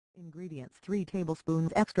Ingredients: 3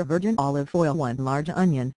 tablespoons extra virgin olive oil, 1 large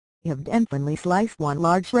onion, halved and thinly sliced, 1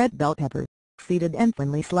 large red bell pepper, seeded and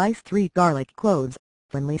thinly sliced, 3 garlic cloves,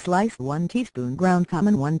 thinly sliced, 1 teaspoon ground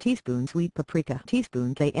cumin, 1 teaspoon sweet paprika,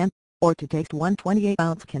 teaspoon cayenne, or to taste, 1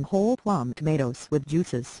 28-ounce can whole plum tomatoes with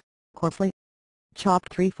juices, coarsely chopped,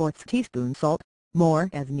 3/4 teaspoon salt, more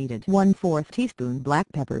as needed, 1/4 teaspoon black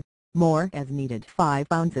pepper, more as needed, 5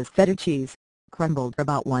 ounces Feta cheese, crumbled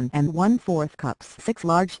about 1 1/4 cups, 6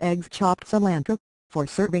 large eggs, chopped cilantro, for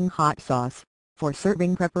serving hot sauce, for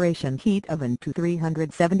serving preparation, heat oven to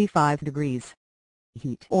 375 degrees.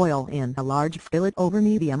 Heat oil in a large skillet over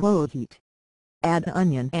medium-low heat. Add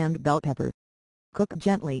onion and bell pepper. Cook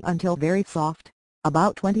gently until very soft,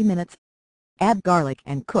 about 20 minutes. Add garlic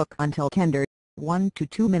and cook until tender, 1 to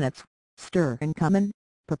 2 minutes. Stir in cumin,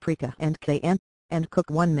 paprika and cayenne, and cook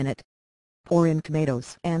 1 minute. Pour in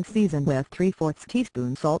tomatoes and season with 3/4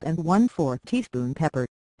 teaspoon salt and 1/4 teaspoon pepper.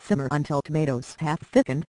 Simmer until tomatoes have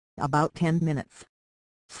thickened, about 10 minutes.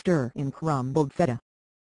 Stir in crumbled feta.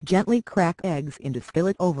 Gently crack eggs into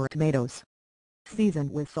skillet over tomatoes.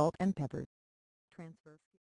 Season with salt and pepper. Transfer.